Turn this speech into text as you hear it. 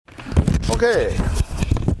Okay,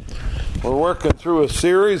 we're working through a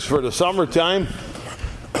series for the summertime.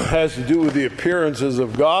 It has to do with the appearances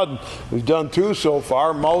of God. We've done two so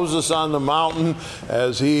far. Moses on the mountain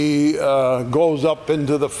as he goes up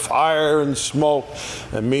into the fire and smoke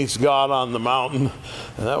and meets God on the mountain.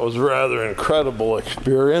 And that was a rather incredible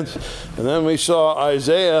experience. And then we saw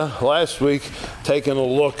Isaiah last week taking a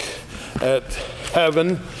look at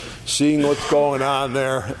heaven, seeing what's going on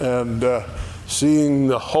there, and seeing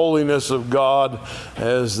the holiness of God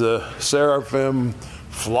as the seraphim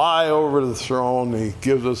fly over the throne. He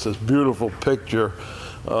gives us this beautiful picture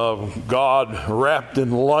of God wrapped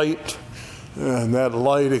in light, and that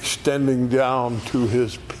light extending down to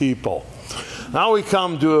his people. Now we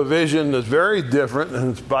come to a vision that's very different,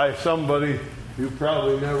 and it's by somebody you've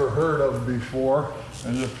probably never heard of before,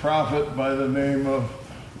 and a prophet by the name of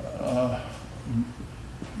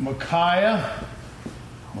Micaiah.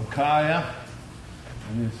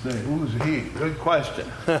 And you say, who's he? Good question.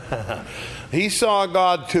 He saw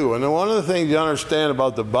God too. And one of the things you understand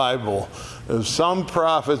about the Bible is some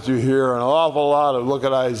prophets you hear an awful lot of. Look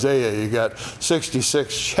at Isaiah. You got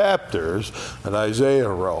 66 chapters that Isaiah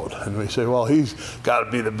wrote. And we say, well, he's got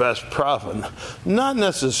to be the best prophet. Not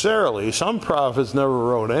necessarily. Some prophets never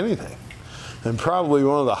wrote anything. And probably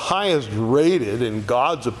one of the highest rated, in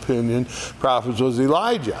God's opinion, prophets was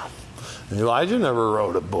Elijah. Elijah never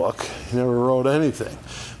wrote a book. He never wrote anything.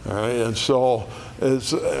 All right? And so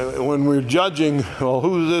it's, when we're judging, well,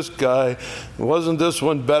 who's this guy? Wasn't this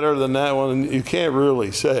one better than that one? You can't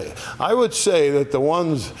really say. I would say that the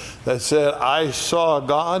ones that said, I saw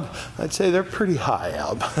God, I'd say they're pretty high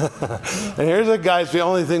up. And here's a guy, it's the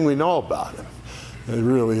only thing we know about him. It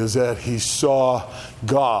really is that he saw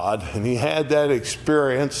God, and he had that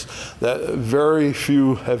experience that very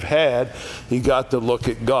few have had. He got to look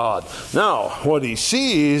at God. Now, what he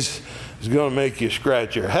sees is going to make you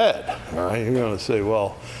scratch your head. All right? You're going to say,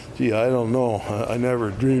 well, gee, I don't know. I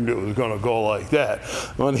never dreamed it was going to go like that.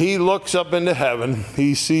 When he looks up into heaven,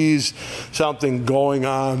 he sees something going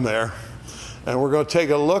on there. And we're going to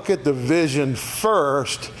take a look at the vision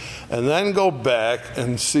first, and then go back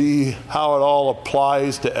and see how it all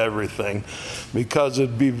applies to everything. Because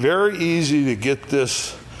it'd be very easy to get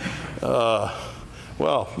this,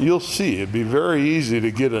 well, you'll see. It'd be very easy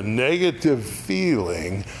to get a negative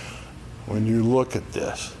feeling when you look at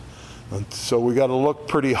this. And so we got to look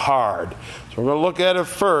pretty hard. So we're going to look at it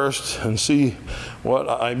first and see what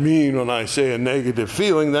I mean when I say a negative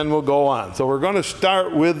feeling, then we'll go on. So we're going to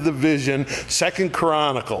start with the vision, 2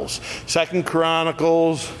 Chronicles. 2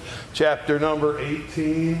 Chronicles, chapter number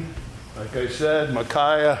 18. Like I said,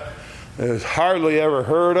 Micaiah is hardly ever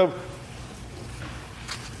heard of.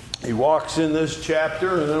 He walks in this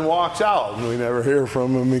chapter and then walks out, and we never hear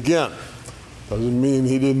from him again. Doesn't mean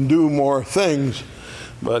he didn't do more things,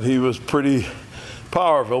 but he was pretty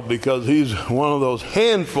powerful because he's one of those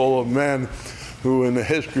handful of men who in the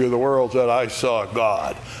history of the world said, I saw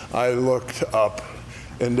God. I looked up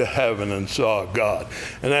into heaven and saw God.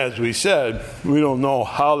 And as we said, we don't know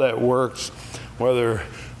how that works, whether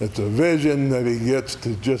it's a vision that he gets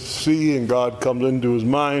to just see and God comes into his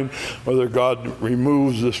mind, whether God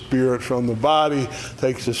removes the spirit from the body,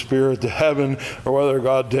 takes the spirit to heaven, or whether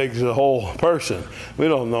God takes the whole person. We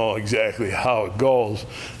don't know exactly how it goes.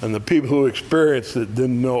 And the people who experienced it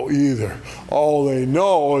didn't know either. All they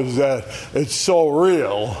know is that it's so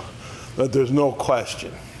real that there's no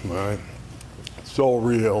question. All right? So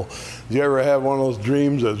real. Do you ever have one of those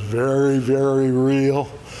dreams that's very, very real?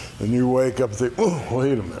 And you wake up and think, oh,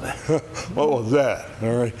 wait a minute. What was that?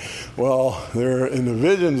 All right. Well, they're in the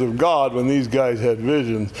visions of God. When these guys had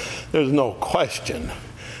visions, there's no question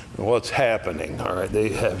what's happening. All right. They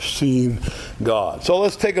have seen God. So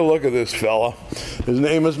let's take a look at this fella. His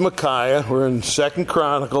name is Micaiah. We're in 2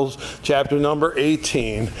 Chronicles, chapter number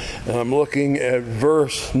 18. And I'm looking at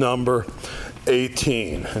verse number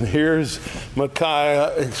 18. And here's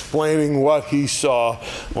Micaiah explaining what he saw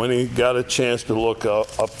when he got a chance to look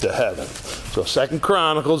up to heaven. So 2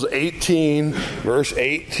 Chronicles 18, verse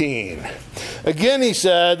 18. Again he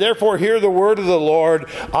said, therefore hear the word of the Lord.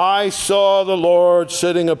 I saw the Lord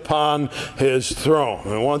sitting upon his throne.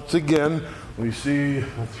 And once again, we see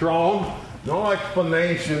a throne. No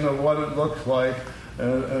explanation of what it looks like.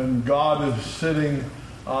 And God is sitting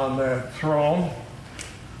on that throne.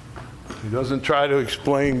 He doesn't try to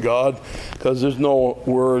explain God because there's no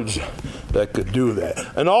words that could do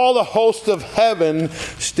that. And all the host of heaven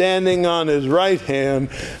standing on his right hand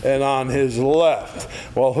and on his left.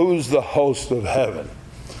 Well, who's the host of heaven?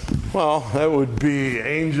 Well, that would be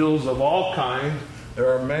angels of all kinds.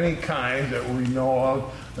 There are many kinds that we know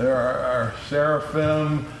of. There are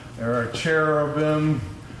seraphim, there are cherubim,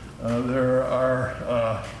 There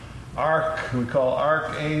are we call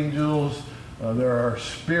archangels. There are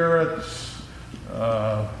spirits.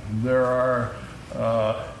 There are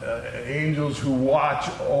angels who watch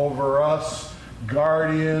over us,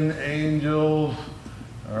 guardian angels.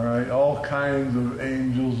 All right, all kinds of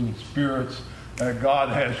angels and spirits that God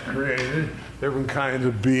has created, different kinds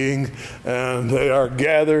of being, and they are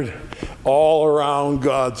gathered all around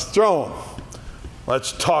God's throne.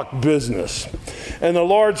 Let's talk business. And the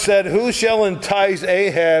Lord said, who shall entice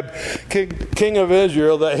Ahab, king of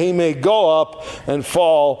Israel, that he may go up and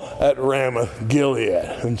fall at Ramoth Gilead?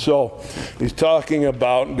 And so God's talking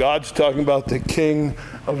about the king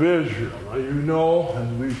of Israel. Now, you know, as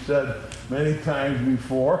we've said many times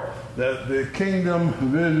before, that the kingdom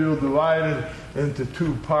of Israel divided into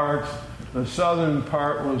two parts. The southern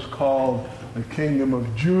part was called the kingdom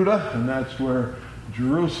of Judah, and that's where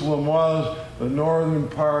Jerusalem was. The northern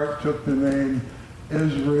part took the name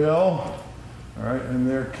Israel, all right, and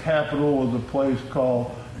their capital was a place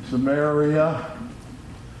called Samaria.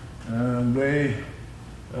 And they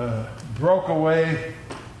broke away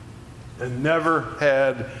and never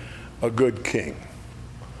had a good king.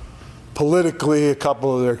 Politically, a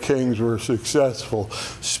couple of their kings were successful.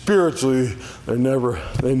 Spiritually, they never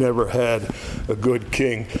had a good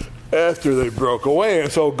king after they broke away.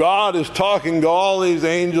 And so God is talking to all these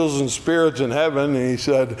angels and spirits in heaven, and he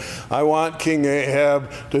said, I want King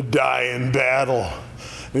Ahab to die in battle.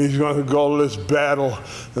 And he's going to go to this battle,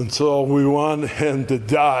 and so we want him to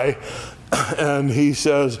die. And he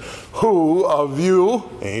says, who of you,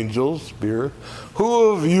 angels, spirit,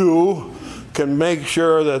 who of you can make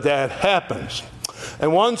sure that happens?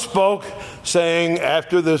 And one spoke, saying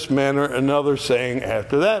after this manner, another saying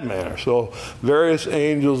after that manner. So various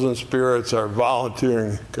angels and spirits are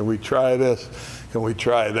volunteering. Can we try this? Can we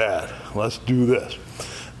try that? Let's do this.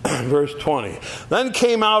 Verse 20. Then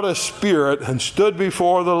came out a spirit and stood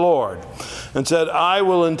before the Lord and said, I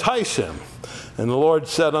will entice him. And the Lord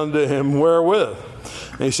said unto him, wherewith?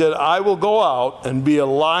 And he said, I will go out and be a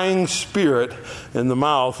lying spirit in the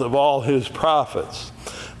mouth of all his prophets.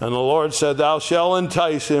 And the Lord said, thou shalt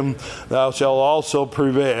entice him, thou shalt also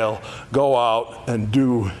prevail. Go out and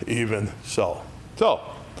do even so. So,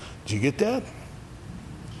 did you get that?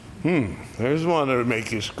 There's one that would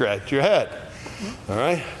make you scratch your head. All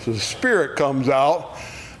right? So the Spirit comes out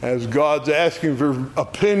as God's asking for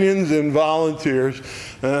opinions and volunteers.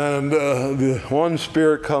 And the one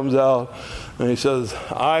Spirit comes out and he says,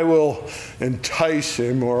 I will entice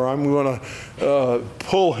him, or I'm going to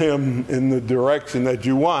pull him in the direction that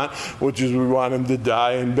you want, which is we want him to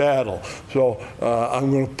die in battle. So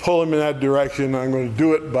I'm going to pull him in that direction. I'm going to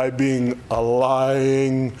do it by being a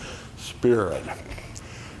lying spirit.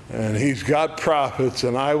 And he's got prophets,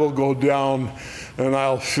 and I will go down and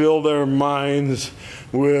I'll fill their minds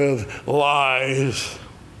with lies.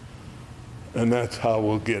 And that's how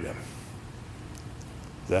we'll get him.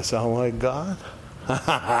 Does that sound like God?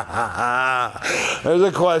 There's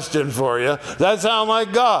a question for you. Does that sound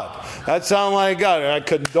like God? That sound like God? I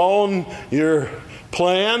condone your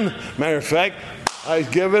plan. Matter of fact, I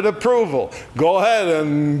give it approval. Go ahead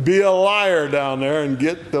and be a liar down there and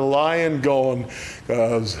get the lying going,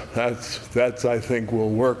 because that's I think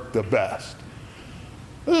will work the best.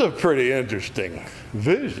 This is a pretty interesting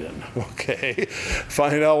vision, okay?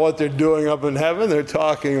 Find out what they're doing up in heaven. They're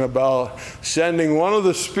talking about sending one of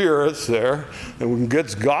the spirits there, and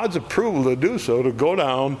gets God's approval to do so, to go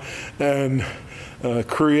down and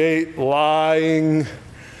create lying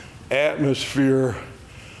atmosphere,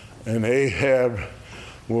 and Ahab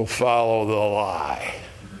will follow the lie.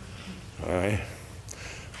 All right?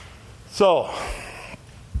 So,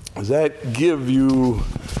 does that give you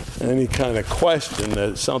any kind of question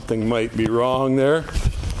that something might be wrong there?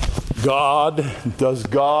 Does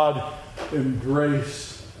God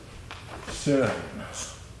embrace sin?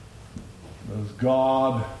 Does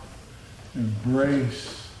God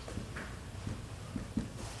embrace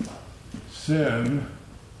sin?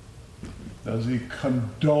 Does he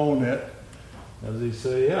condone it? Does he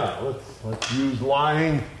say, yeah, let's use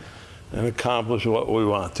lying and accomplish what we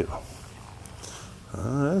want to?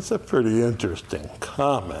 That's a pretty interesting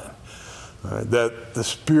comment. That the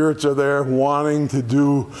spirits are there wanting to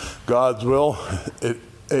do God's will.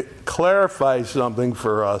 It clarifies something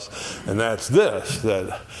for us, and that's this,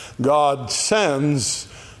 that God sends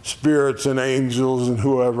spirits and angels and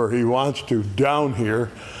whoever he wants to down here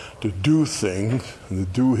to do things, and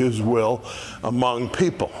to do his will among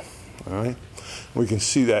people. All right? We can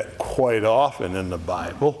see that quite often in the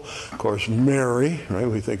Bible. Of course, Mary, right?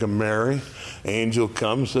 We think of Mary. Angel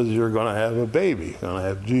comes, says you're going to have a baby, you're going to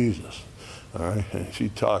have Jesus. All right, and she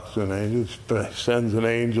talks to an angel, sends an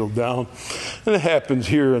angel down. And it happens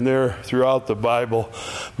here and there throughout the Bible.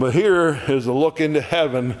 But here is a look into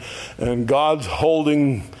heaven, and God's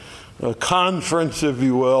holding a conference, if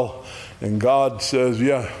you will. And God says,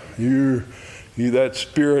 yeah, you that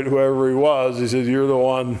spirit, whoever he was, he says, you're the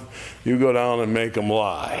one, you go down and make them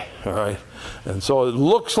lie. All right. And so it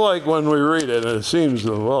looks like when we read it, and it seems,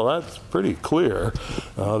 well, that's pretty clear.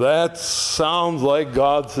 That sounds like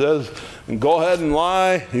God says, go ahead and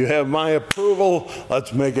lie. You have my approval.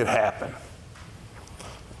 Let's make it happen.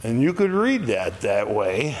 And you could read that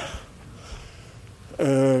way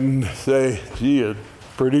and say, gee, it's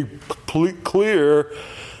pretty clear.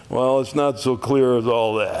 Well, it's not so clear as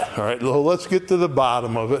all that. All right, well, let's get to the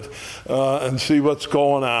bottom of it and see what's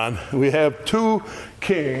going on. We have two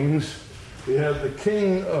kings. We have the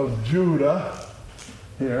king of Judah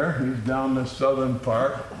here. He's down the southern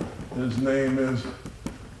part. His name is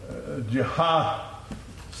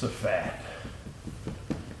Jehoshaphat.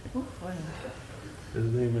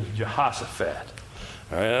 His name is Jehoshaphat.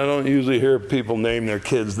 All right, I don't usually hear people name their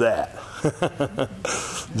kids that.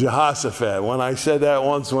 Jehoshaphat. When I said that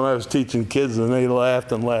once when I was teaching kids, and they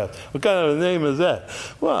laughed and laughed. What kind of a name is that?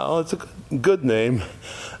 Well, it's a good name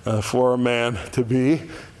for a man to be,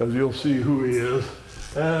 because you'll see who he is.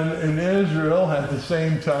 And in Israel, at the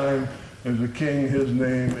same time as the king, his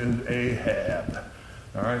name is Ahab.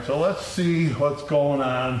 All right, so let's see what's going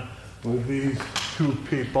on with these two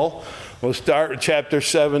people. We'll start with chapter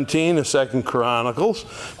 17 of 2 Chronicles,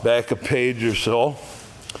 back a page or so.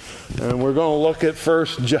 And we're going to look at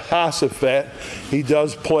first Jehoshaphat. He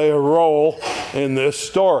does play a role in this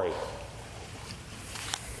story.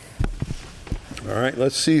 All right,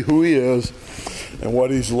 let's see who he is and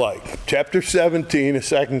what he's like. Chapter 17 of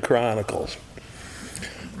 2 Chronicles.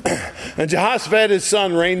 And Jehoshaphat his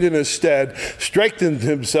son reigned in his stead, strengthened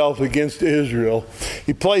himself against Israel.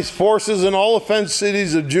 He placed forces in all the fenced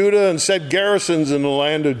cities of Judah and set garrisons in the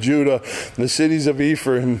land of Judah, the cities of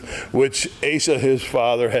Ephraim, which Asa his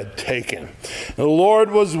father had taken. And the Lord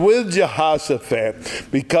was with Jehoshaphat,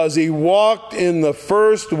 because he walked in the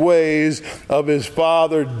first ways of his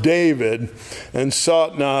father David, and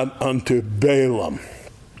sought not unto Balaam,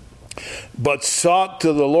 but sought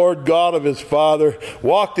to the Lord God of his father,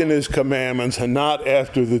 walked in his commandments, and not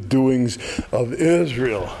after the doings of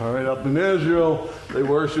Israel. All right, up in Israel, they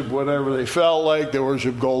worshiped whatever they felt like. They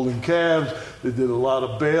worshiped golden calves. They did a lot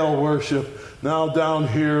of Baal worship. Now down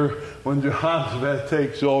here, when Jehoshaphat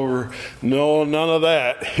takes over, no, none of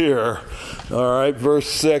that here. All right, verse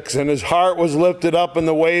 6, and his heart was lifted up in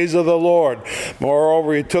the ways of the Lord.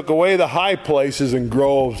 Moreover, he took away the high places and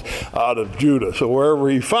groves out of Judah. So wherever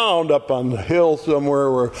he found, up on the hill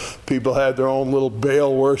somewhere where people had their own little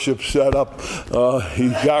Baal worship set up, he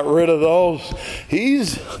got rid of those.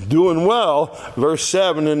 He's doing well. Verse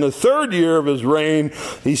 7, in the third year of his reign,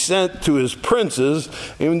 he sent to his princes,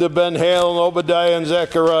 even to Ben-Hail and Obadiah and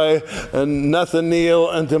Zechariah and Nathaniel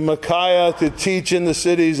and to Micaiah, to teach in the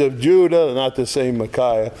cities of Judah, not the same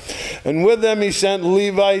Micaiah. And with them he sent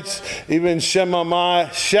Levites, even Shemaiah,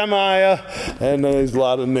 and there's a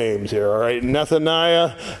lot of names here, all right?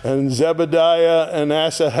 Nethaniah and Zebediah and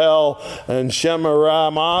Asahel and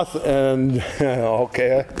Shemiramoth and,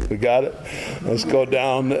 okay, we got it. Let's go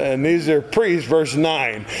down. And these are priests, verse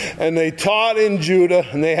 9. And they taught in Judah,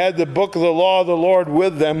 and they had the book of the law of the Lord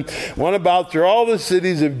with them, went about through all the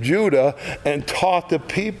cities of Judah and taught the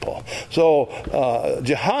people. So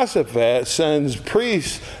Jehoshaphat sends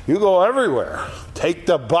priests. You go everywhere. Take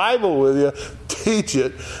the Bible with you. Teach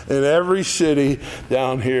it in every city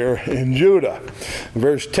down here in Judah.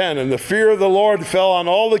 Verse 10, and the fear of the Lord fell on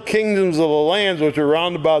all the kingdoms of the lands which were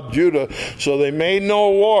round about Judah, so they made no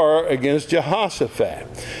war against Jehoshaphat.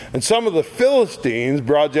 And some of the Philistines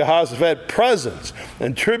brought Jehoshaphat presents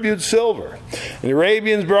and tribute silver. And the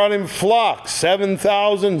Arabians brought him flocks,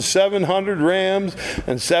 7,700 rams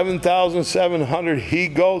and 7,700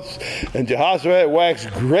 he-goats. And Jehoshaphat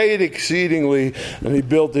waxed great exceedingly, and he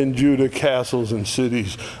built in Judah castles and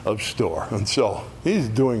cities of store. And so he's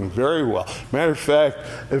doing very well. Matter of fact,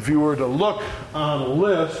 if you were to look on a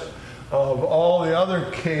list of all the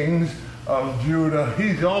other kings of Judah,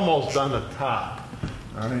 he's almost on the top.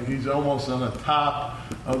 All right, he's almost on the top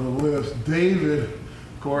of the list. David,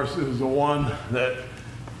 of course, is the one that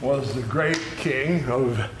was the great king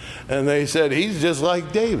and they said he's just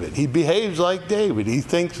like David. He behaves like David. He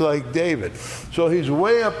thinks like David. So he's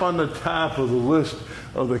way up on the top of the list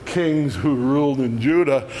of the kings who ruled in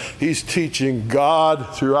Judah. He's teaching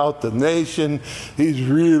God throughout the nation. He's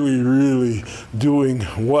really, really doing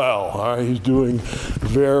well. All right, he's doing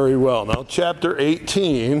very well. Now, chapter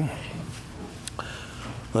 18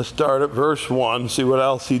 Let's start at verse 1, see what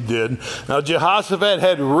else he did. Now Jehoshaphat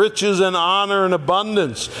had riches and honor and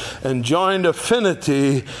abundance, and joined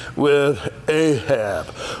affinity with Ahab.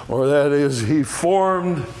 Or that is, he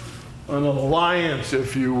formed an alliance,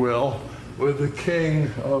 if you will, with the king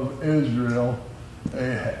of Israel,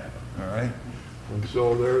 Ahab. All right? And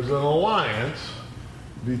so there's an alliance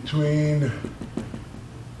between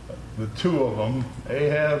the two of them,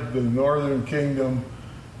 Ahab, the northern kingdom,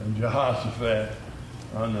 and Jehoshaphat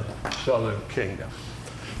on the southern kingdom.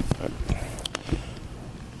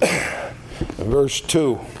 Verse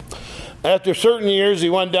 2. After certain years he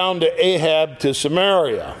went down to Ahab to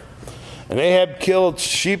Samaria. And Ahab killed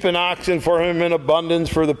sheep and oxen for him in abundance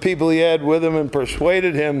for the people he had with him, and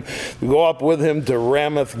persuaded him to go up with him to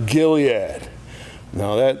Ramoth Gilead.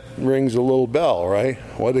 Now that rings a little bell, right?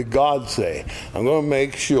 What did God say? I'm going to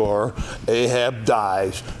make sure Ahab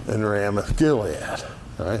dies in Ramoth Gilead.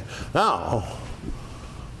 Right? Now,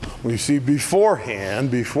 we see beforehand,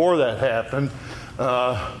 before that happened,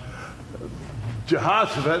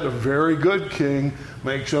 Jehoshaphat, a very good king,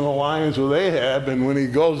 makes an alliance with Ahab, and when he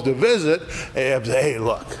goes to visit, Ahab says, hey,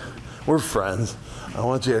 look, we're friends. I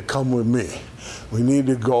want you to come with me. We need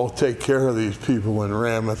to go take care of these people in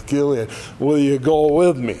Ramoth Gilead. Will you go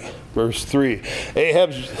with me? Verse 3.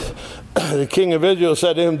 Ahab, the king of Israel,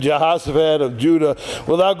 said to him, Jehoshaphat of Judah,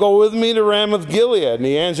 wilt thou go with me to Ramoth Gilead? And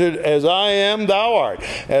he answered, as I am, thou art.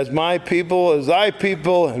 As my people, as thy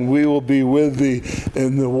people, and we will be with thee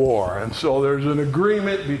in the war. And so there's an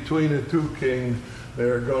agreement between the two kings.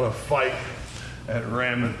 They're going to fight at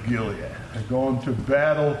Ramoth Gilead. They're going to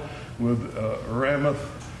battle with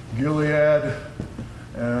Ramoth Gilead,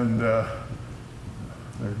 and they're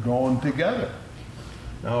going together.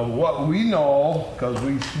 Now, what we know, because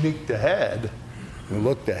we sneaked ahead, we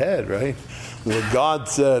looked ahead, right? Well, God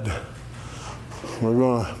said, we're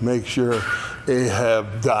going to make sure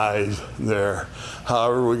Ahab dies there.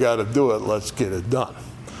 However we got to do it, let's get it done.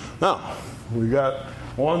 Now, we got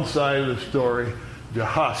one side of the story,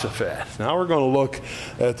 Jehoshaphat. Now we're going to look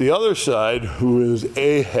at the other side, who is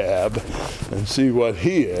Ahab, and see what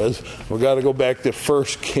he is. We've got to go back to 1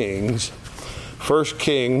 Kings. 1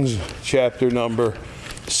 Kings, chapter number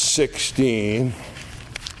 16.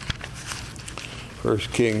 1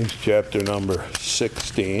 Kings, chapter number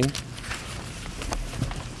 16.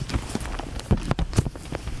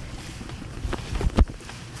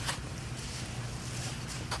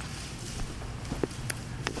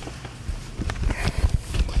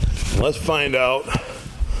 Let's find out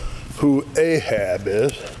who Ahab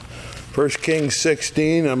is. 1 Kings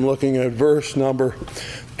 16, I'm looking at verse number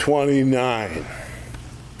 29.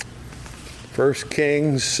 1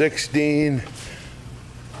 Kings 16,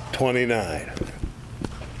 29.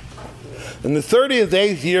 In the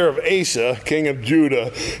 38th year of Asa, king of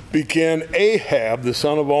Judah, began Ahab, the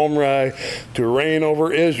son of Omri, to reign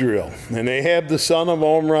over Israel. And Ahab, the son of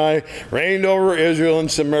Omri, reigned over Israel and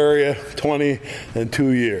Samaria 22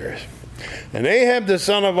 years. And Ahab, the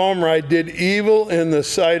son of Omri, did evil in the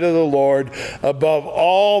sight of the Lord above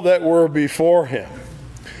all that were before him.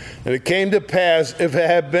 And it came to pass, if it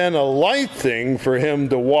had been a light thing for him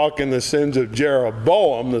to walk in the sins of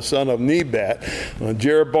Jeroboam, the son of Nebat,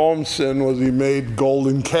 Jeroboam's sin was he made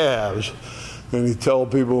golden calves. And he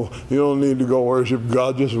told people, you don't need to go worship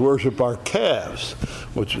God, just worship our calves.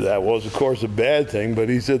 Which that was, of course, a bad thing. But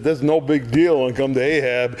he said, that's no big deal. And come to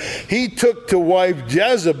Ahab. He took to wife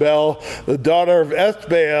Jezebel, the daughter of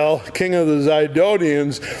Ethbaal, king of the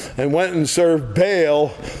Zidonians, and went and served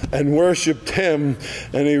Baal and worshipped him.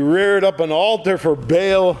 And he reared up an altar for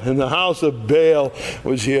Baal in the house of Baal,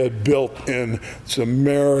 which he had built in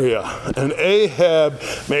Samaria. And Ahab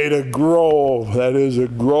made a grove, that is, a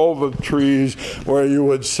grove of trees, where you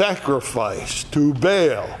would sacrifice to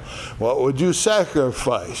Baal. What would you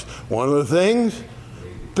sacrifice? One of the things?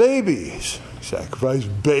 Babies. Sacrifice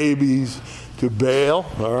babies to Baal,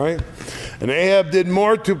 all right? And Ahab did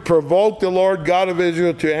more to provoke the Lord God of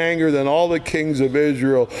Israel to anger than all the kings of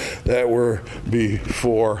Israel that were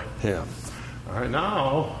before him. All right,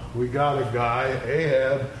 now we got a guy,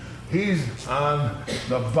 Ahab. He's on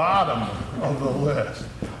the bottom of the list.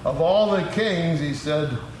 Of all the kings, he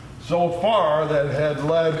said, so far that had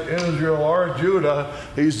led Israel or Judah,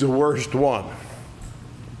 he's the worst one.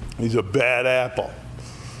 He's a bad apple.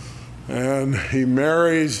 And he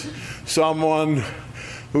marries someone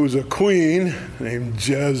who's a queen named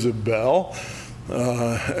Jezebel.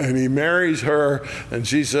 And he marries her, and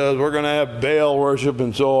she says, we're going to have Baal worship.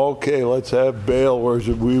 And so, okay, let's have Baal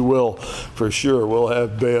worship. We will, for sure, we'll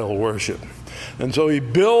have Baal worship. And so he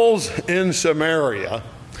builds in Samaria,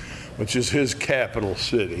 which is his capital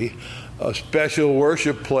city, a special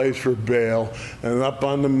worship place for Baal. And up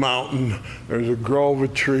on the mountain, there's a grove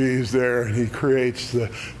of trees there, and he creates the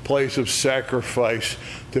place of sacrifice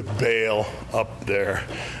to Baal up there.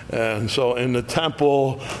 And so in the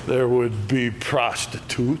temple, there would be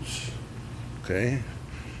prostitutes, okay,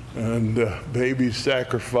 and babies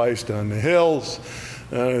sacrificed on the hills.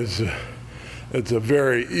 It's a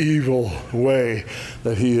very evil way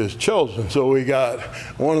that he has chosen. So we got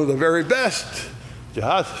one of the very best,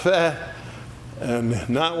 Jehoshaphat, and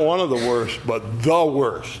not one of the worst, but the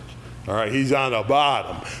worst. All right, he's on the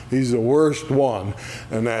bottom. He's the worst one,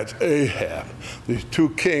 and that's Ahab. These two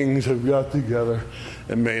kings have got together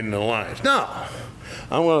and made an alliance. Now,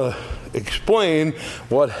 I'm going to explain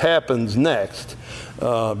what happens next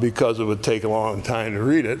because it would take a long time to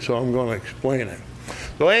read it, so I'm going to explain it.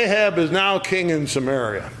 So Ahab is now king in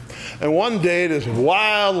Samaria. And one day, this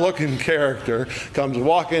wild-looking character comes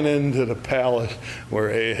walking into the palace where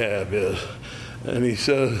Ahab is. And he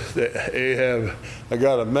says to Ahab, I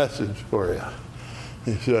got a message for you.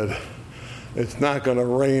 He said, it's not going to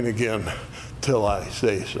rain again till I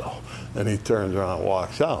say so. And he turns around and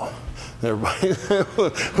walks out. Everybody,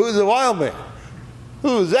 who's the wild man?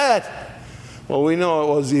 Who's that? Well, we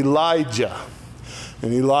know it was Elijah.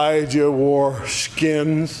 And Elijah wore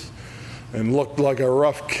skins and looked like a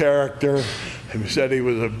rough character. He said he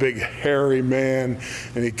was a big hairy man.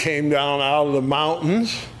 And he came down out of the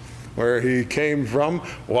mountains where he came from,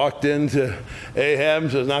 walked into Ahab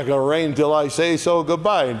and says, not going to rain until I say so,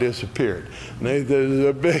 goodbye, and disappeared. And there's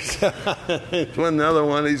a big, when another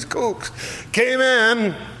one of these kooks came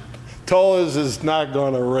in, told us it's not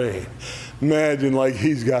going to rain. Imagine like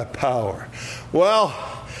he's got power. Well,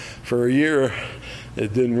 for a year,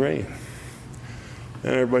 it didn't rain.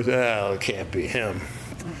 And everybody said, oh, it can't be him.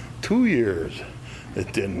 2 years,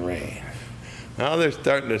 it didn't rain. Now they're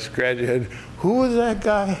starting to scratch their head. Who was that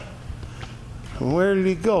guy? And where did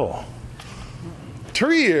he go?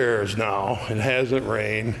 3 years now, it hasn't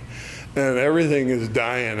rained, and everything is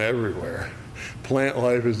dying everywhere. Plant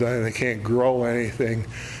life is dying. They can't grow anything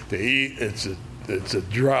to eat. It's a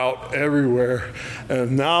drought everywhere.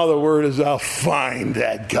 And now the word is out, find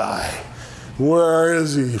that guy. Where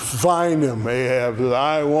is he? Find him, Ahab says,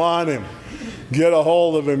 I want him. Get a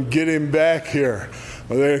hold of him. Get him back here.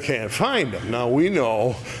 Well, they can't find him. Now, we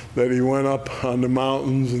know that he went up on the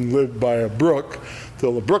mountains and lived by a brook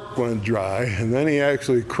till the brook went dry. And then he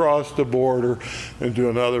actually crossed the border into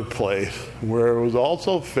another place where it was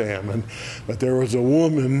also famine. But there was a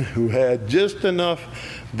woman who had just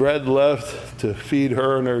enough bread left to feed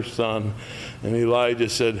her and her son. And Elijah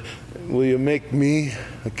said, will you make me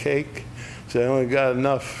a cake? He said, I only got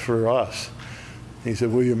enough for us. He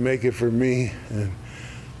said, will you make it for me? And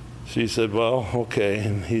she said, well, okay.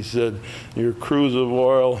 And he said, your cruse of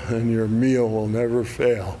oil and your meal will never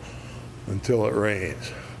fail until it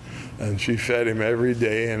rains. And she fed him every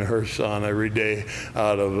day and her son every day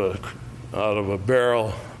out of a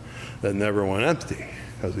barrel that never went empty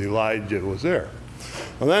because Elijah was there.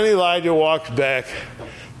 And then Elijah walks back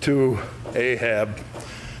to Ahab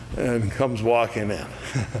and comes walking in.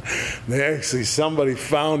 Somebody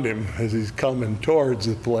found him as he's coming towards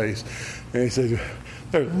the place. And he said,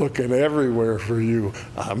 they're looking everywhere for you.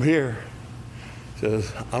 I'm here. He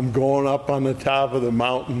says, I'm going up on the top of the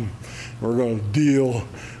mountain. We're going to deal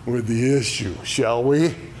with the issue, shall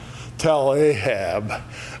we? Tell Ahab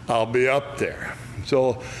I'll be up there.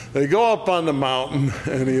 So they go up on the mountain,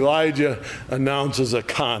 and Elijah announces a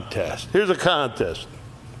contest. Here's a contest.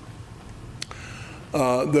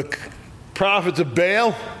 The prophets of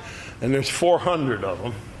Baal, and there's 400 of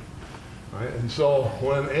them. Right? And so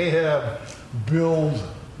when Ahab builds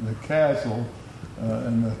the castle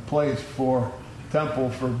and the place for temple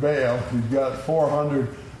for Baal, he's got 400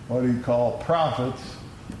 what he called prophets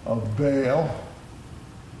of Baal.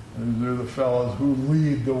 And they're the fellows who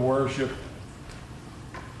lead the worship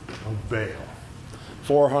of Baal.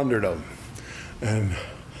 400 of them. And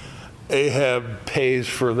Ahab pays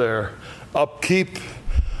for their upkeep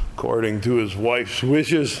according to his wife's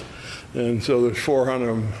wishes. And so there's 400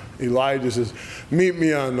 of them. Elijah says, meet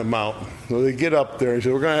me on the mountain. So they get up there and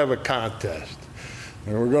say, we're going to have a contest.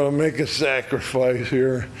 And we're going to make a sacrifice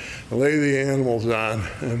here, lay the animals on,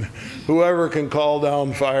 and whoever can call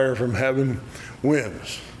down fire from heaven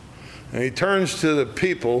wins. And he turns to the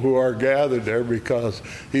people who are gathered there because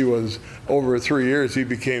he was, over 3 years, he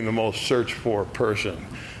became the most searched for person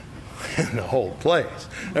in the whole place.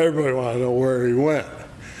 Everybody wanted to know where he went.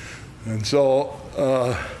 And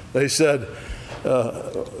so they said,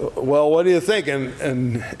 well, what do you think?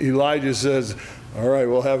 And Elijah says, all right,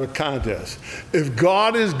 we'll have a contest. If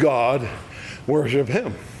God is God, worship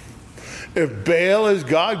him. If Baal is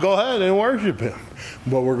God, go ahead and worship him.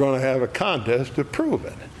 But we're going to have a contest to prove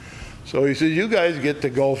it. So he says, you guys get to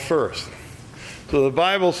go first. So the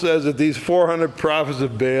Bible says that these 400 prophets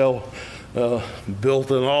of Baal built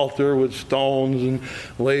an altar with stones and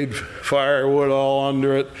laid firewood all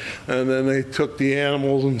under it. And then they took the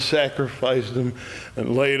animals and sacrificed them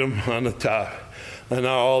and laid them on the top. And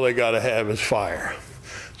now all they got to have is fire.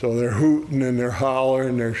 So they're hooting and they're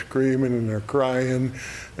hollering, they're screaming and they're crying.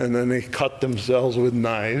 And then they cut themselves with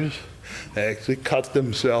knives. They actually cut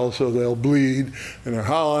themselves so they'll bleed. And they're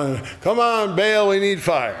hollering, come on, Baal, we need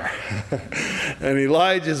fire. And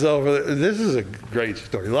Elijah's over there. This is a great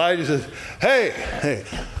story. Elijah says, hey,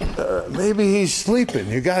 maybe he's sleeping.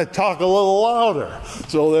 You got to talk a little louder.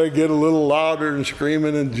 So they get a little louder and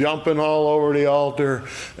screaming and jumping all over the altar.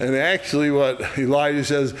 And actually what Elijah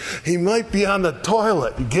says, he might be on the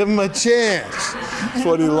toilet. Give him a chance. That's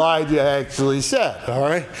what Elijah actually said, all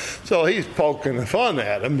right? So he's poking fun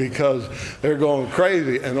at him because they're going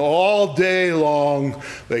crazy. And all day long,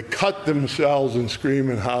 they cut themselves and scream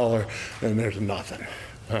and holler, and there's nothing,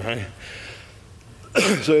 all right?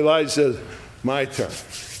 So Elijah says, my turn.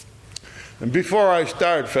 And before I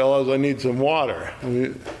start, fellas, I need some water.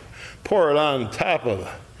 We pour it on top of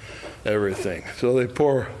everything. So they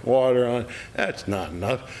pour water on. That's not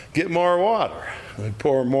enough. Get more water. They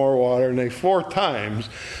pour more water, and 4 times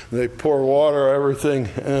they pour water on everything.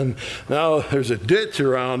 And now there's a ditch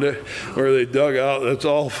around it where they dug out that's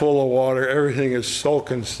all full of water. Everything is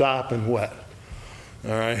soaking, sopping wet.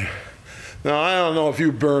 All right? Now, I don't know if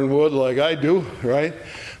you burn wood like I do, right?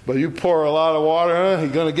 But you pour a lot of water on it,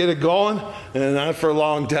 you're going to get it going, and not for a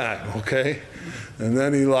long time, okay? And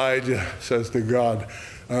then Elijah says to God,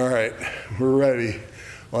 all right, we're ready.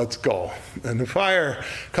 Let's go. And the fire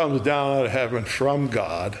comes down out of heaven from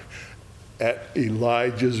God at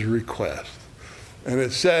Elijah's request. And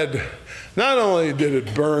it said, not only did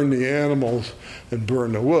it burn the animals and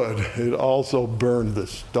burn the wood, it also burned the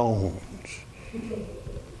stones.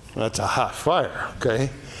 That's a hot fire, okay?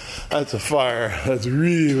 That's a fire that's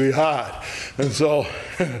really hot. And so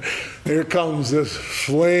here comes this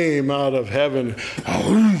flame out of heaven.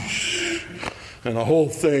 And the whole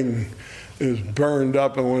thing is burned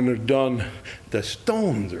up, and when they're done, the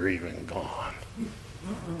stones are even gone.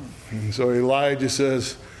 And so Elijah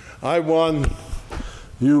says, I won,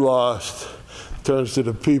 you lost. Turns to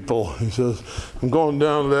the people. He says, I'm going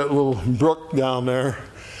down to that little brook down there.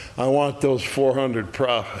 I want those 400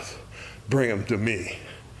 prophets. Bring them to me.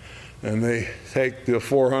 And they take the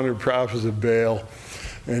 400 prophets of Baal,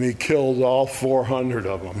 and he kills all 400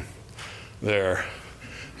 of them there.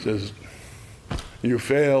 He says, you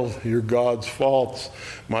failed, you're God's faults.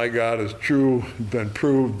 My God is true, been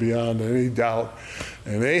proved beyond any doubt.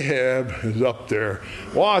 And Ahab is up there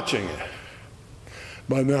watching it,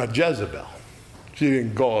 but not Jezebel. She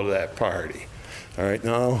didn't go to that party. All right,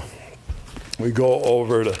 now we go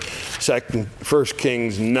over to 1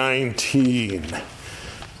 Kings 19.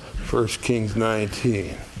 1 Kings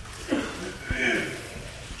 19.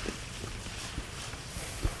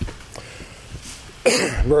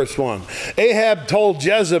 Verse 1. Ahab told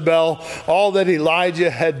Jezebel all that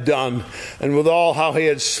Elijah had done, and withal how he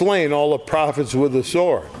had slain all the prophets with the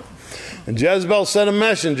sword. And Jezebel sent a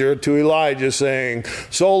messenger to Elijah, saying,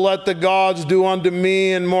 so let the gods do unto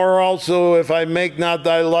me, and more also, if I make not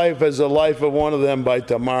thy life as the life of one of them by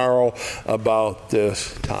tomorrow about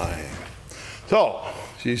this time. So,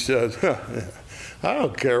 she says, I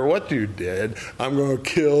don't care what you did. I'm going to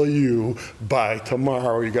kill you by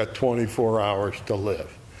tomorrow. You got 24 hours to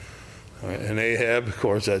live. Right, and Ahab, of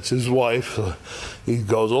course, that's his wife. So he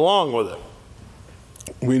goes along with it.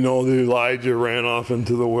 We know that Elijah ran off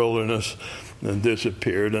into the wilderness and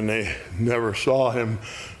disappeared, and they never saw him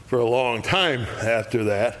for a long time after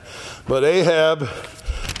that. But Ahab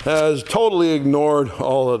has totally ignored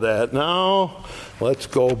all of that. Now, let's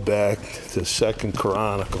go back to 2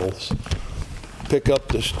 Chronicles. Pick up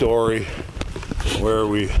the story where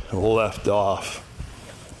we left off.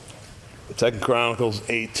 2 Chronicles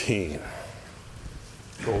 18.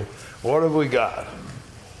 So what have we got?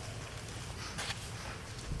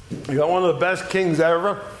 We got one of the best kings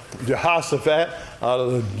ever, Jehoshaphat, out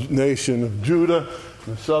of the nation of Judah,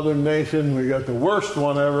 the southern nation. We got the worst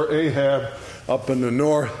one ever, Ahab, up in the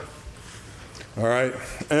north. All right,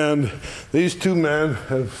 and these two men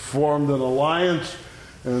have formed an alliance,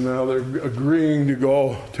 and now they're agreeing to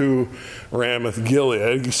go to Ramoth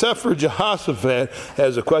Gilead, except for Jehoshaphat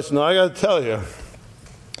has a question. Now, I got to tell you,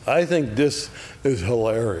 I think this is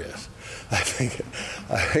hilarious. I think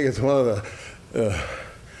it's one of the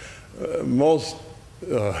most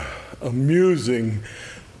amusing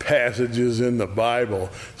passages in the Bible.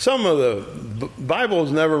 Some of the Bible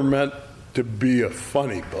is never meant to be a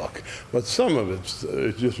funny book, but some of it's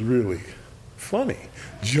just really funny.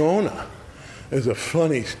 Jonah is a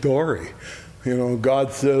funny story. You know,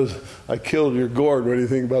 God says, I killed your gourd. What do you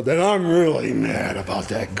think about that? I'm really mad about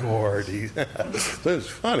that gourd. It's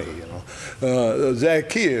funny, you know.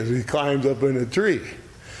 Zacchaeus, he climbs up in a tree.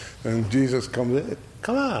 And Jesus comes in.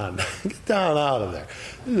 Come on, get down out of there.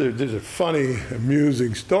 These are funny,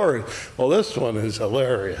 amusing stories. Well, this one is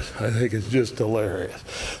hilarious. I think it's just hilarious.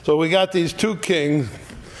 So we got these two kings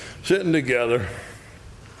sitting together.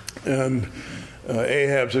 And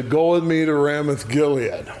Ahab said, go with me to Ramoth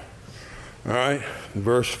Gilead. All right,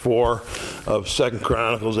 verse 4 of 2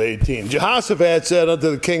 Chronicles 18. Jehoshaphat said unto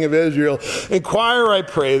the king of Israel, inquire, I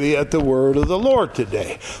pray thee, at the word of the Lord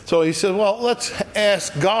today. So he said, well, let's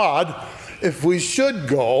ask God if we should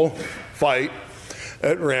go fight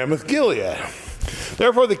at Ramoth Gilead.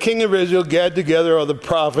 Therefore the king of Israel gathered together of the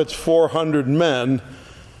prophets 400 men.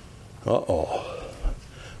 Uh-oh.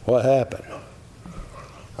 What happened?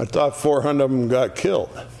 I thought 400 of them got killed.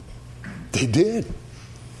 They did.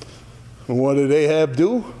 And what did Ahab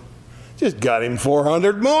do? Just got him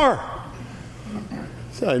 400 more.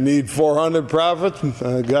 So I need 400 prophets.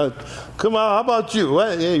 Come on, how about you?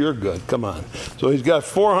 Well, yeah, you're good. Come on. So he's got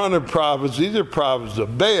 400 prophets. These are prophets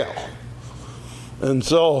of Baal. And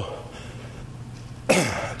so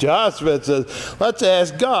Jehoshaphat says, let's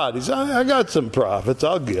ask God. He said, I got some prophets.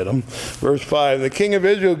 I'll get them. Verse 5, the king of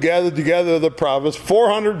Israel gathered together the prophets,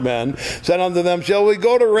 400 men, said unto them, shall we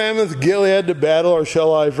go to Ramoth Gilead to battle, or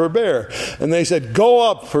shall I forbear? And they said, go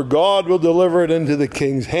up, for God will deliver it into the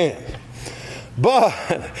king's hand.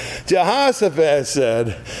 But Jehoshaphat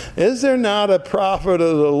said, is there not a prophet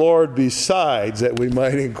of the Lord besides, that we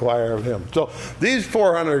might inquire of him? So these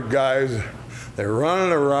 400 guys, they're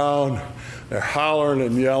running around, they're hollering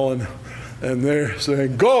and yelling, and they're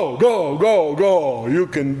saying, go, go, go, go. You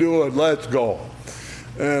can do it. Let's go.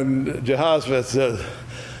 And Jehoshaphat says,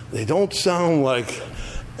 they don't sound like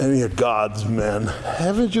any of God's men.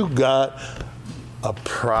 Haven't you got a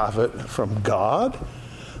prophet from God?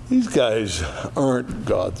 These guys aren't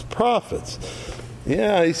God's prophets.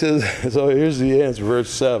 Yeah, he says, so here's the answer, verse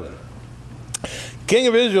 7. King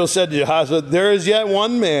of Israel said to Jehoshaphat, there is yet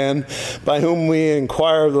one man by whom we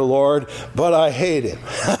inquire of the Lord, but I hate him.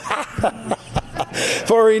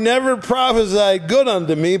 For he never prophesied good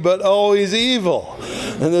unto me, but always evil.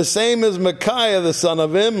 And the same is Micaiah the son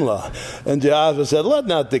of Imlah. And Jehoshaphat said, let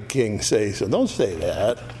not the king say so. Don't say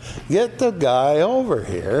that. Get the guy over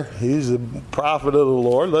here. He's the prophet of the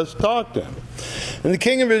Lord. Let's talk to him. And the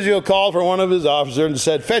king of Israel called for one of his officers and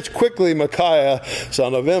said, fetch quickly Micaiah,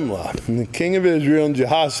 son of Imlah. And the king of Israel and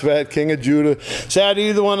Jehoshaphat, king of Judah, sat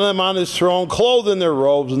either one of them on his throne, clothed in their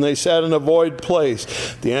robes, and they sat in a void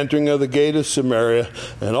place, the entering of the gate of Samaria,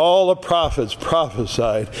 and all the prophets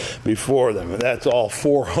prophesied before them. And that's all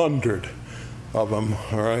 400 of them,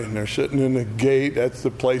 all right? And they're sitting in the gate. That's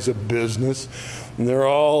the place of business. And they're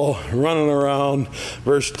all running around.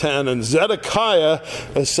 Verse 10, and Zedekiah,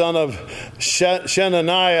 the son of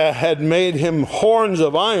Shenaniah, had made him horns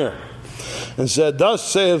of iron, and said, thus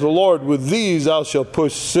saith the Lord, with these thou shalt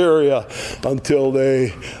push Syria until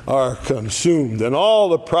they are consumed. And all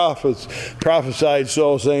the prophets prophesied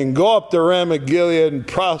so, saying, go up to Ramoth Gilead and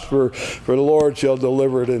prosper, for the Lord shall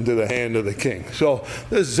deliver it into the hand of the king. So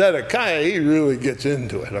this Zedekiah, he really gets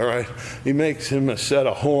into it, all right? He makes him a set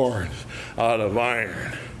of horns out of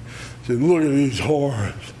iron. He said, look at these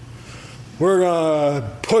horns. We're going to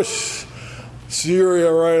push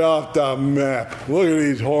Syria right off the map. Look at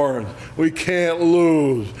these horns. We can't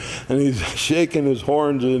lose. And he's shaking his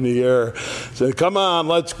horns in the air. Said, come on,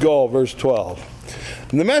 let's go. Verse 12.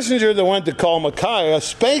 And the messenger that went to call Micaiah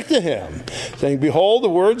spake to him, saying, behold, the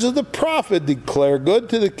words of the prophet declare good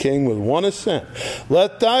to the king with one assent.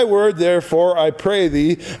 Let thy word, therefore, I pray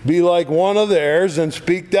thee, be like one of theirs, and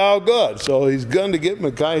speak thou good. So he's going to get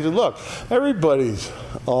Micaiah. He said, look, everybody's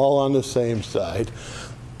all on the same side.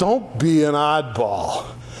 Don't be an oddball.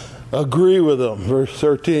 Agree with them. Verse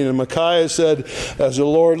 13, and Micaiah said, as the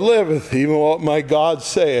Lord liveth, even what my God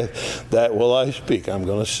saith, that will I speak. I'm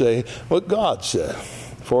going to say what God said.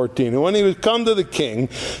 14, and when he was come to the king,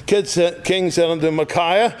 king said unto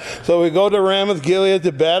Micaiah, so we go to Ramoth Gilead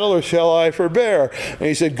to battle, or shall I forbear? And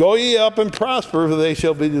he said, go ye up and prosper, for they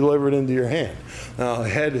shall be delivered into your hand. Now,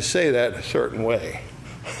 he had to say that a certain way.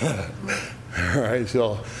 All right,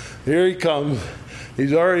 so here he comes.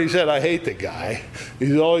 He's already said, I hate the guy.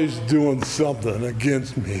 He's always doing something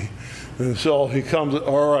against me. And so he comes,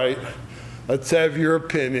 all right, let's have your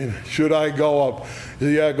opinion. Should I go up? He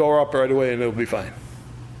said, yeah, go up right away and it'll be fine.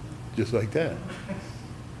 Just like that.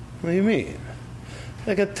 What do you mean?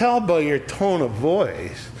 I can tell by your tone of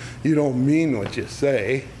voice you don't mean what you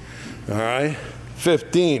say. All right?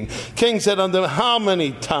 15. King said unto him, how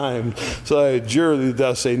many times shall I adjure thee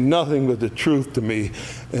thou say nothing but the truth to me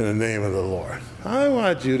in the name of the Lord? I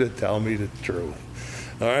want you to tell me the truth.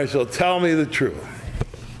 All right, so tell me the truth.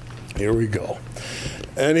 Here we go.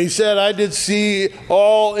 And he said, I did see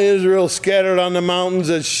all Israel scattered on the mountains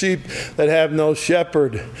as sheep that have no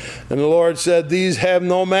shepherd. And the Lord said, these have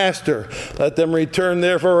no master. Let them return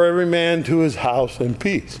therefore every man to his house in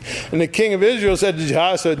peace. And the king of Israel said to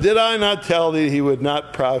Jehoshaphat, did I not tell thee he would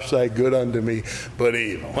not prophesy good unto me, but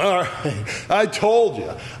evil? All right. I told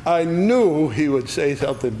you. I knew he would say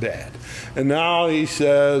something bad. And now he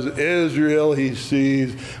says, Israel he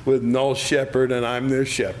sees with no shepherd, and I'm their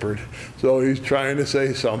shepherd. So he's trying to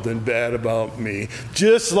say something bad about me,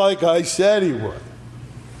 just like I said he would.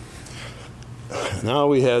 Now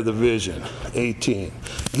we have the vision, 18.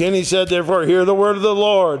 Again he said, therefore, hear the word of the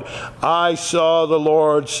Lord. I saw the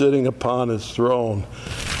Lord sitting upon his throne,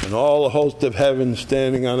 and all the host of heaven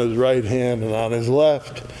standing on his right hand and on his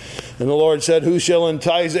left. And the Lord said, who shall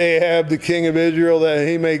entice Ahab, the king of Israel, that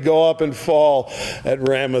he may go up and fall at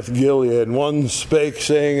Ramoth Gilead? And one spake,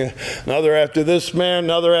 saying, another after this man,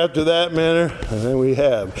 another after that manner. And then we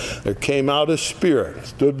have, there came out a spirit,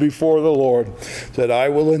 stood before the Lord, said, I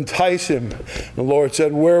will entice him. And the Lord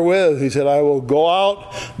said, wherewith? He said, I will go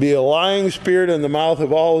out, be a lying spirit in the mouth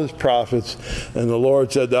of all his prophets. And the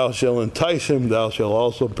Lord said, thou shalt entice him, thou shalt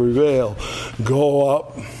also prevail. Go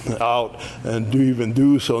up, out, and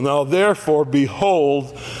do so. Now, therefore,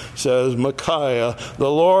 behold, says Micaiah, the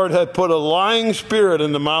Lord hath put a lying spirit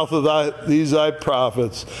in the mouth of these thy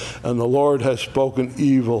prophets, and the Lord hath spoken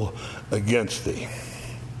evil against thee.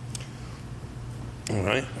 All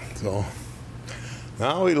right, so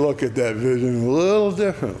now we look at that vision a little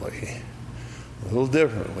differently.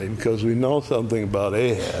 Because we know something about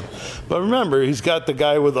Ahab. But remember, he's got the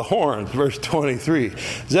guy with the horns, verse 23.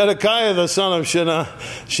 Zedekiah the son of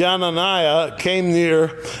Shananiah came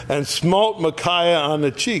near and smote Micaiah on the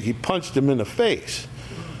cheek. He punched him in the face.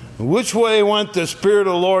 Which way went the Spirit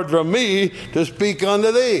of the Lord from me to speak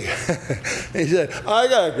unto thee? He said, I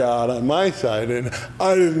got God on my side, and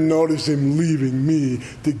I didn't notice him leaving me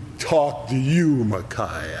to talk to you,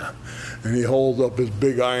 Micaiah. And he holds up his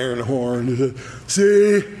big iron horn and says,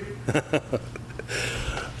 see?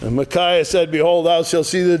 And Micaiah said, behold, thou shalt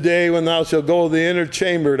see the day when thou shalt go to the inner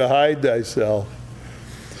chamber to hide thyself.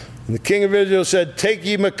 And the king of Israel said, take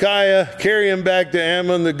ye Micaiah, carry him back to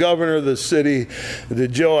Ammon, the governor of the city, to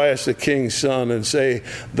Joash the king's son, and say,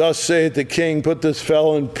 thus saith the king, put this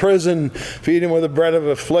fellow in prison, feed him with the bread of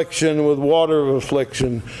affliction, with water of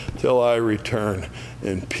affliction, till I return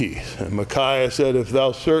in peace. And Micaiah said, if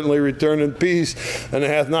thou certainly return in peace, and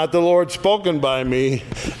hath not the Lord spoken by me?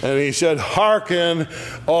 And he said, hearken,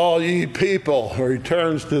 all ye people. Or he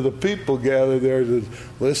turns to the people gathered there and says,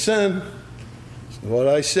 listen, what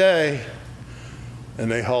I say.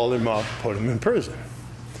 And they hauled him up, put him in prison.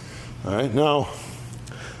 All right, now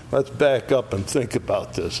let's back up and think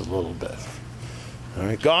about this a little bit. All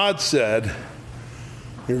right, God said,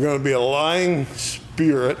 you're going to be a lying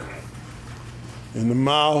spirit in the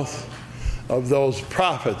mouth of those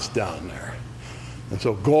prophets down there. And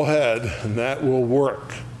so go ahead, and that will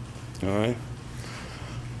work. All right?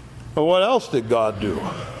 But what else did God do?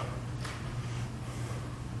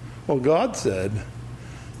 Well, God said,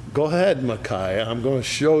 go ahead, Micaiah. I'm going to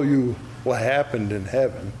show you what happened in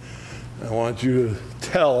heaven. I want you to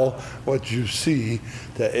tell what you see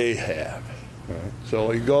to Ahab. All right?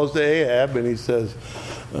 So he goes to Ahab and he says,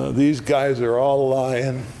 these guys are all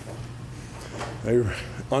lying. They're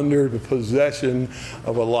under the possession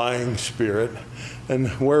of a lying spirit. And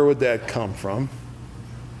where would that come from?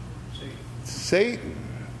 Satan.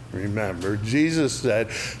 Remember, Jesus said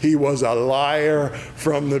he was a liar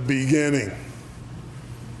from the beginning.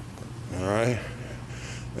 All right?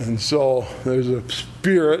 And so there's a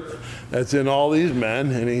spirit that's in all these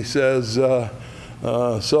men, and he says,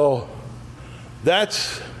 so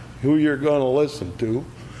that's who you're going to listen to.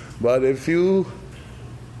 But if you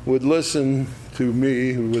would listen to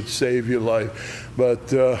me, who would save your life.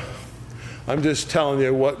 But I'm just telling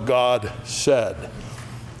you what God said.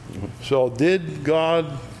 So did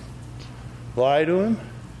God lie to him?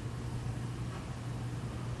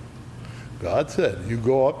 God said, you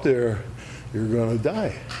go up there, you're going to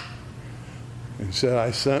die. He said,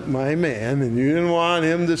 I sent my man, and you didn't want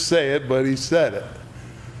him to say it, but he said it.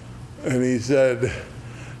 And he said,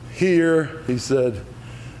 here, he said,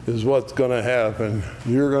 is what's going to happen.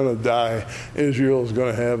 You're going to die. Israel is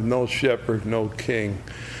going to have no shepherd, no king.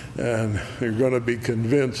 and you're going to be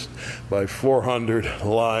convinced by 400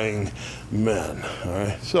 lying men. All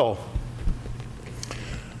right, so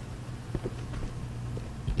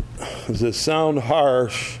does it sound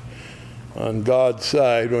harsh on God's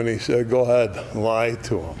side when he said, go ahead, lie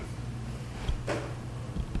to them?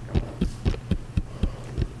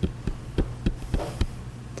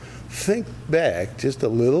 Think back just a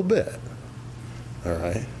little bit. All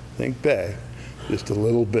right? Think back just a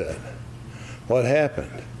little bit. What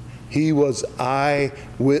happened? He was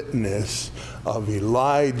eyewitness of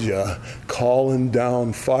Elijah calling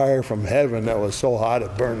down fire from heaven that was so hot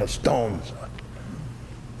it burned the stones.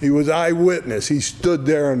 He was eyewitness. He stood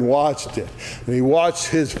there and watched it. And he watched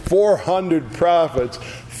his 400 prophets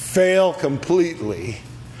fail completely.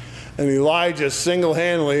 And Elijah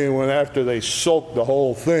single-handedly, when after they soaked the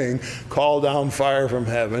whole thing, called down fire from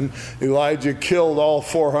heaven. Elijah killed all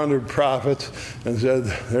 400 prophets and said,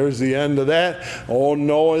 there's the end of that. Oh,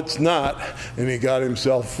 no, it's not. And he got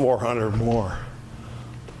himself 400 more.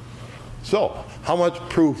 So, how much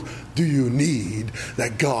proof do you need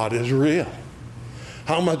that God is real?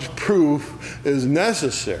 How much proof is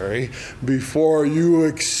necessary before you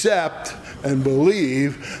accept and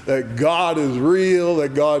believe that God is real,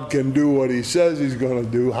 that God can do what he says he's going to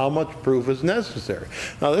do? How much proof is necessary?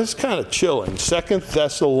 Now, this is kind of chilling. 2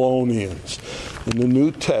 Thessalonians in the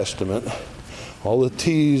New Testament. All the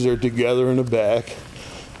T's are together in the back.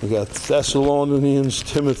 We got Thessalonians,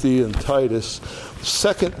 Timothy, and Titus.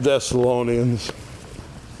 2 Thessalonians.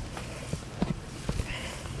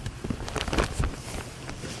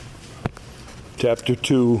 Chapter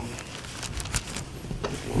 2.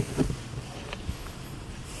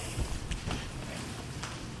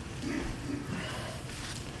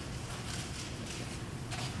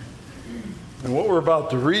 And what we're about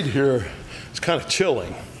to read here is kind of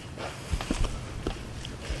chilling.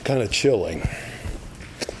 Kind of chilling.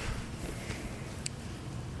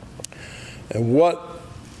 And what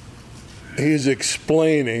he's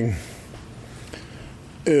explaining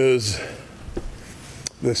is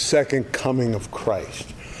the second coming of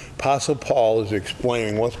Christ. Apostle Paul is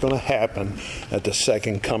explaining what's going to happen at the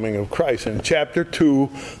second coming of Christ. In chapter 2,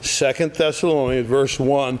 2 Thessalonians, verse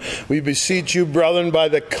 1, we beseech you, brethren, by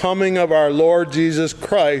the coming of our Lord Jesus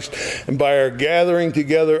Christ, and by our gathering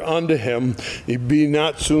together unto him, ye be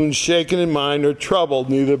not soon shaken in mind or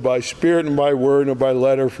troubled, neither by spirit and by word nor by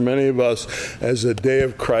letter from any of us, as the day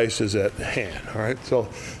of Christ is at hand. All right, so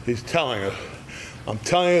he's telling us, I'm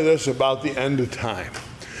telling you this about the end of time.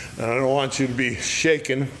 And I don't want you to be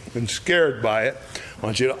shaken and scared by it. I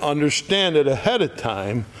want you to understand it ahead of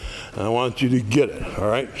time. And I want you to get it. All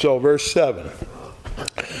right? So verse 7.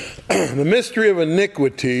 The mystery of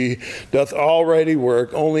iniquity doth already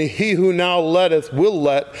work. Only he who now letteth will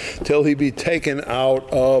let till he be taken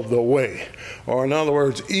out of the way. Or in other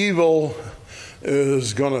words, evil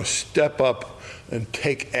is going to step up and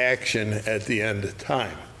take action at the end of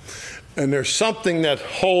time. And there's something that's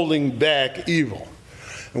holding back evil.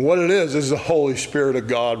 And what it is the Holy Spirit of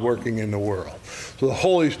God working in the world. So the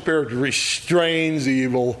Holy Spirit restrains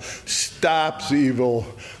evil, stops evil,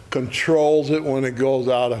 controls it when it goes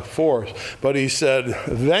out of force. But he said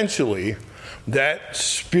eventually that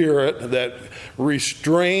spirit that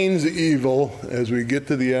restrains evil as we get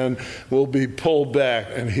to the end will be pulled back.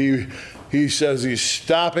 And he says he's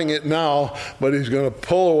stopping it now, but he's going to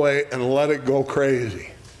pull away and let it go crazy.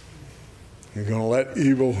 He's going to let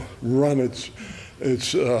evil run its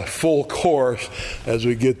full course as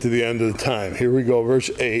we get to the end of the time. Here we go,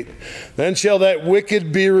 verse 8. Then shall that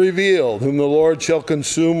wicked be revealed, whom the Lord shall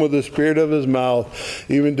consume with the spirit of his mouth,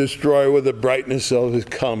 even destroy with the brightness of his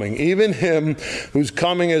coming. Even him whose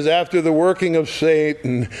coming is after the working of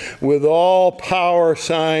Satan, with all power,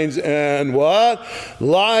 signs, and what?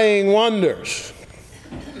 Lying wonders.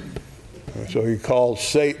 So he calls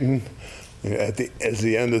Satan as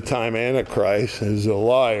the end of time Antichrist, is a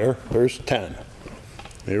liar. Verse 10.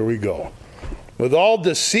 Here we go. With all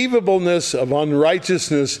deceivableness of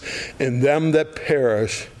unrighteousness in them that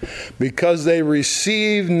perish, because they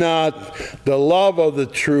receive not the love of the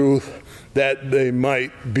truth, that they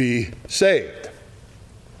might be saved.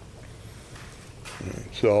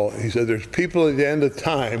 So he said there's people at the end of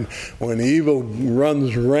time when evil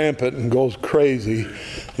runs rampant and goes crazy.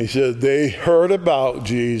 He said they heard about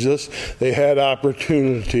Jesus, they had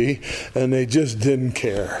opportunity, and they just didn't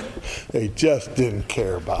care. They just didn't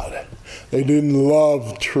care about it. They didn't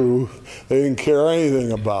love truth. They didn't care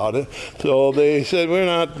anything about it. So they said, we're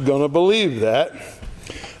not going to believe that.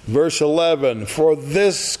 Verse 11, for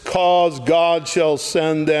this cause God shall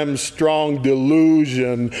send them strong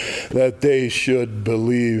delusion that they should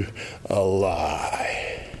believe a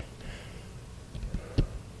lie.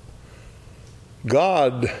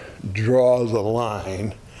 God draws a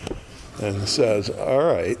line and says, all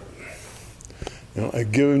right,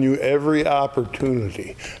 I've given you every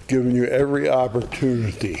opportunity,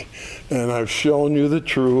 and I've shown you the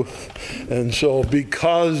truth. And so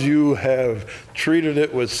because you have treated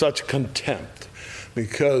it with such contempt,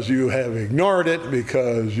 because you have ignored it,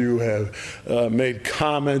 because you have made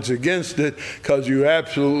comments against it, because you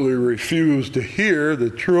absolutely refuse to hear the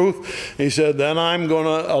truth, he said, then I'm going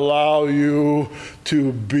to allow you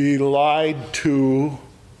to be lied to,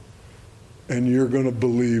 and you're going to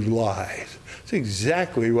believe lies. That's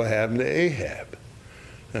exactly what happened to Ahab.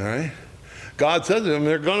 All right? God says to him,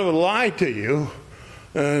 they're going to lie to you.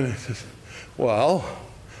 And he says, well,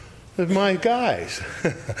 they're my guys,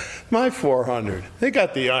 my 400. They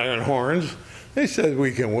got the iron horns. They said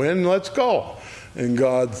we can win, let's go. And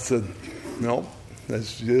God said, no,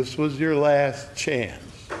 this was your last chance.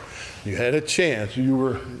 You had a chance. You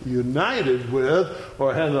were united with,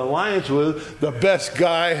 or had an alliance with, the best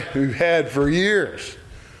guy we've had for years.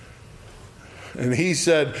 And he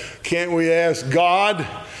said, can't we ask God?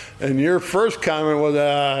 And your first comment was,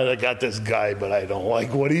 I got this guy, but I don't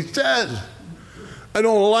like what he says. I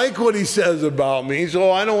don't like what he says about me, so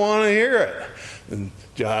I don't want to hear it. And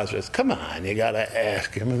Joshua says, come on, you got to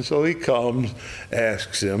ask him. And so he comes,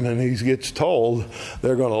 asks him, and he gets told,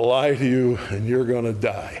 they're going to lie to you, and you're going to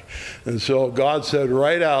die. And so God said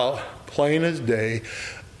right out, plain as day,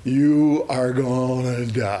 you are going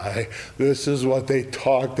to die. This is what they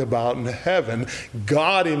talked about in heaven.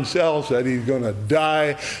 God himself said he's going to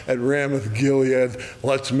die at Ramoth Gilead.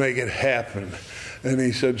 Let's make it happen. And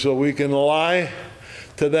he said, so we can lie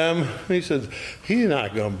to them? He said, he's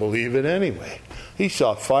not going to believe it anyway. He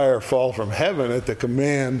saw fire fall from heaven at the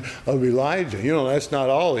command of Elijah. That's not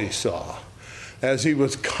all he saw. As he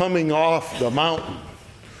was coming off the mountain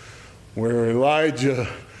where Elijah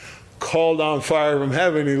called down fire from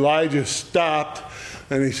heaven, Elijah stopped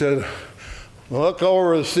and he said, look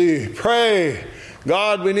over the sea, pray,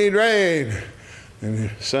 God, we need rain. And he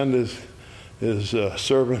sent his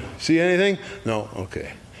servant, see anything? No,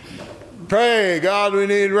 okay. Pray, God, we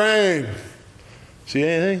need rain. See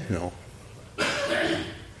anything? No.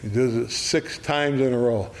 He does it 6 times in a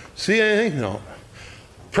row. See anything? No.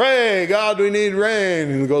 Pray, God, we need rain.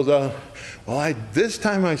 And he goes out. Well, this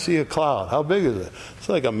time I see a cloud. How big is it? It's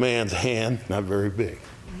like a man's hand, not very big.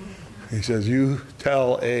 He says, you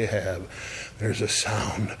tell Ahab there's a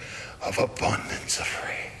sound of abundance of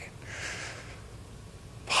rain.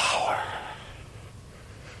 Power.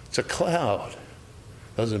 It's a cloud.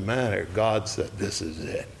 Doesn't matter. God said, this is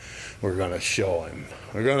it. We're going to show him.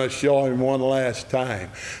 We're going to show him one last time.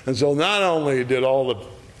 And so not only did all the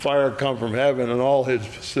fire come from heaven and all his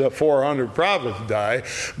 400 prophets die,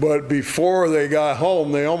 but before they got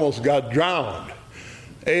home, they almost got drowned.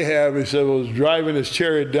 Ahab, he said, was driving his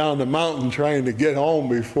chariot down the mountain trying to get home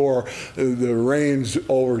before the rains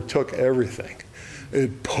overtook everything.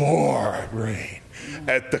 It poured rain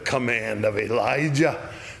at the command of Elijah.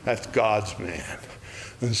 That's God's man.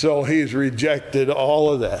 And so he's rejected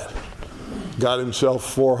all of that. Got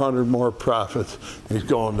himself 400 more prophets. He's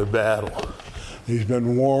going to battle. He's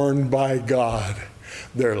been warned by God.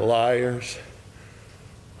 They're liars.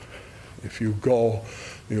 If you go,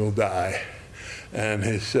 you'll die. And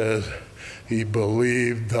he says he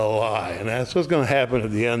believed the lie. And that's what's going to happen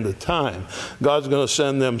at the end of time. God's going to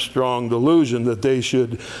send them strong delusion that they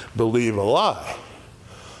should believe a lie.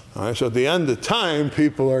 All right, so at the end of time,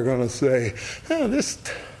 people are going to say,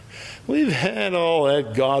 we've had all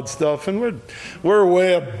that God stuff, and we're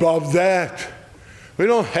way above that. We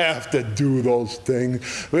don't have to do those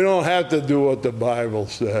things. We don't have to do what the Bible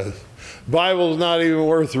says. Bible's not even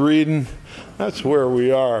worth reading. That's where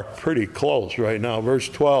we are pretty close right now. Verse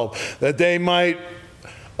 12, that they might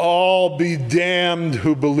all be damned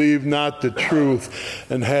who believed not the truth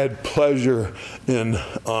and had pleasure in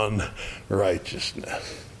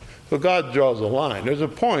unrighteousness. So God draws a line. There's a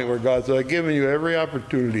point where God says, I've given you every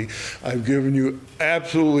opportunity. I've given you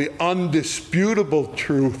absolutely undisputable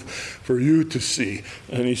truth for you to see.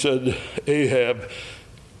 And he said, Ahab,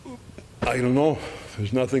 I don't know.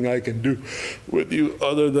 There's nothing I can do with you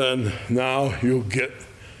other than now you'll get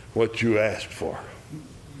what you asked for.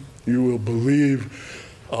 You will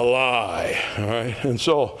believe a lie. All right? And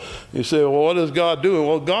so you say, well, what is God doing?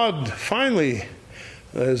 Well, God finally,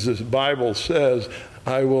 as the Bible says,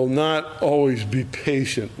 I will not always be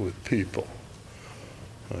patient with people.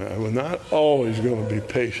 We're not always going to be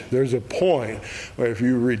patient. There's a point where if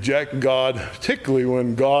you reject God, particularly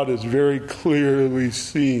when God is very clearly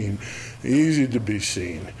seen, easy to be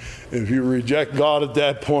seen. If you reject God at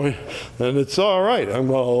that point, then it's all right. I'm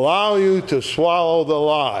going to allow you to swallow the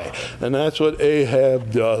lie. And that's what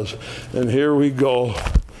Ahab does. And here we go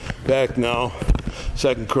back now,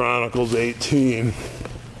 2 Chronicles 18.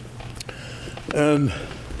 And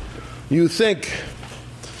you think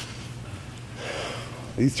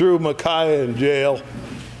he threw Micaiah in jail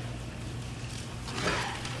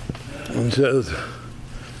and says,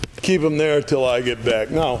 keep him there till I get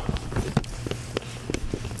back. Now,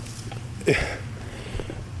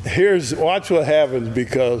 watch what happens,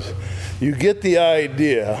 because you get the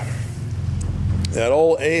idea that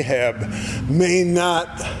old Ahab may not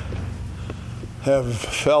have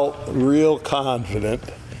felt real confident,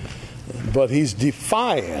 but he's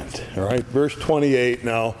defiant. All right, verse 28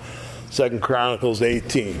 now. 2 Chronicles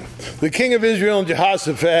 18. The king of Israel and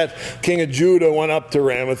Jehoshaphat, king of Judah, went up to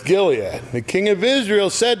Ramoth Gilead. The king of Israel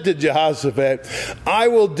said to Jehoshaphat, I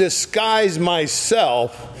will disguise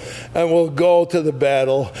myself and will go to the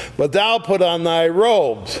battle, but thou put on thy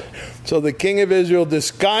robes. So the king of Israel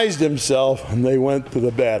disguised himself, and they went to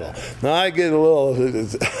the battle. Now I get a little...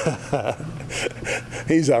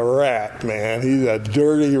 He's a rat, man. He's a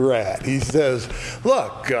dirty rat. He says,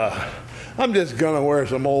 look... I'm just going to wear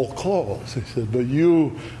some old clothes. He said, but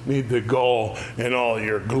you need to go in all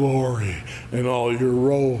your glory and all your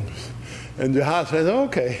robes. And Jehoshaphat said,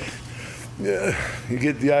 okay. Yeah, you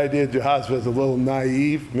get the idea Jehoshaphat's a little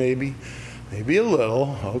naive, maybe. Maybe a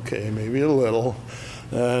little. Okay, maybe a little.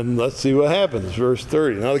 And let's see what happens. Verse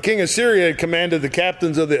 30. Now the king of Syria had commanded the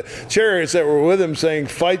captains of the chariots that were with him, saying,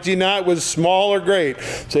 fight ye not with small or great,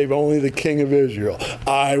 save only the king of Israel.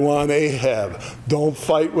 I want Ahab. Don't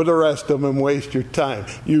fight with the rest of them and waste your time.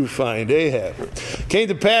 You find Ahab. Came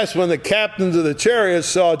to pass when the captains of the chariots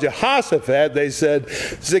saw Jehoshaphat, they said,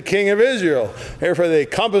 it's the king of Israel. Therefore they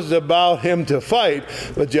compassed about him to fight.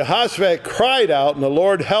 But Jehoshaphat cried out, and the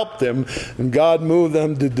Lord helped him, and God moved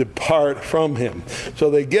them to depart from him. So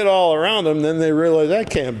they get all around him, then they realize that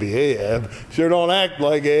can't be Ahab. Sure don't act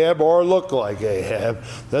like Ahab or look like Ahab.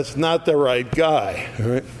 That's not the right guy. All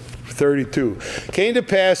right? 32. Came to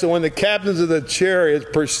pass that when the captains of the chariots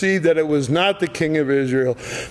perceived that it was not the king of Israel,